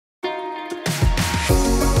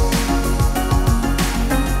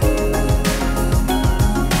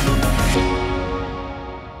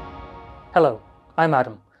Hello, I'm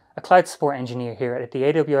Adam, a cloud support engineer here at the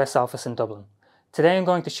AWS office in Dublin. Today I'm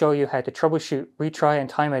going to show you how to troubleshoot retry and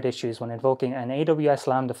timeout issues when invoking an AWS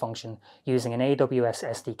Lambda function using an AWS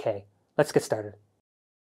SDK. Let's get started.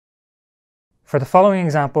 For the following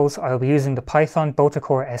examples, I'll be using the Python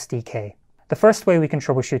Botacore SDK. The first way we can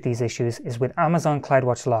troubleshoot these issues is with Amazon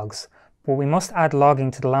CloudWatch logs, but we must add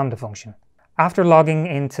logging to the Lambda function. After logging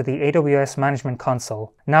into the AWS Management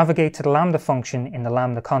Console, navigate to the Lambda function in the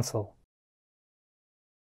Lambda console.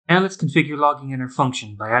 Now let's configure logging in our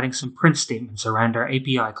function by adding some print statements around our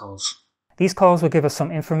API calls. These calls will give us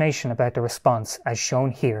some information about the response as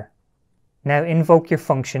shown here. Now invoke your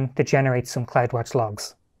function to generate some CloudWatch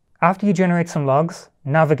logs. After you generate some logs,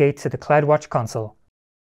 navigate to the CloudWatch console.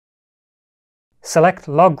 Select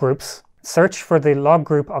Log Groups, search for the log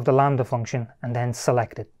group of the Lambda function and then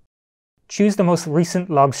select it. Choose the most recent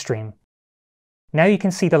log stream. Now you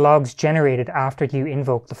can see the logs generated after you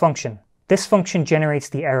invoke the function. This function generates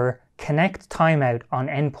the error connect timeout on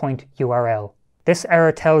endpoint URL. This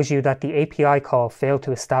error tells you that the API call failed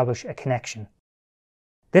to establish a connection.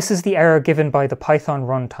 This is the error given by the Python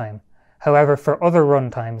runtime. However, for other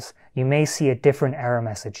runtimes, you may see a different error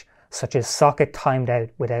message, such as socket timed out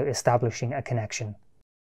without establishing a connection.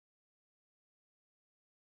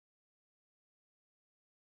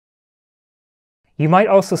 You might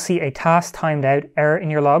also see a task timed out error in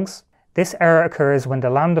your logs. This error occurs when the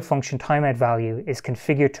Lambda function timeout value is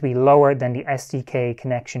configured to be lower than the SDK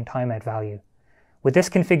connection timeout value. With this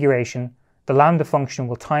configuration, the Lambda function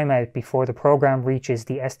will time out before the program reaches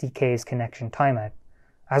the SDK's connection timeout.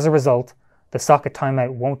 As a result, the socket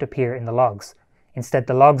timeout won't appear in the logs. Instead,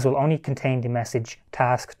 the logs will only contain the message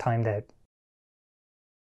task timed out.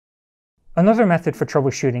 Another method for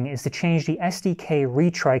troubleshooting is to change the SDK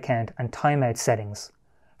retry count and timeout settings.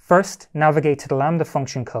 First, navigate to the Lambda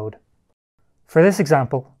function code. For this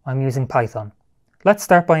example, I'm using Python. Let's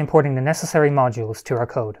start by importing the necessary modules to our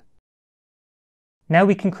code. Now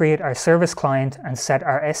we can create our service client and set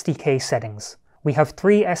our SDK settings. We have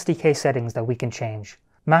three SDK settings that we can change.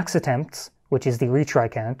 Max attempts, which is the retry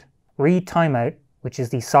count, read timeout, which is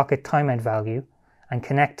the socket timeout value, and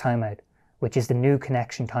connect timeout, which is the new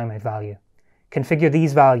connection timeout value. Configure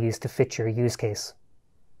these values to fit your use case.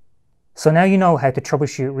 So now you know how to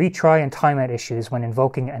troubleshoot retry and timeout issues when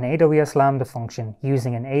invoking an AWS Lambda function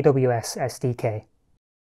using an AWS SDK.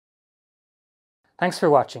 Thanks for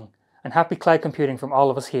watching, and happy cloud computing from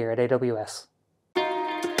all of us here at AWS.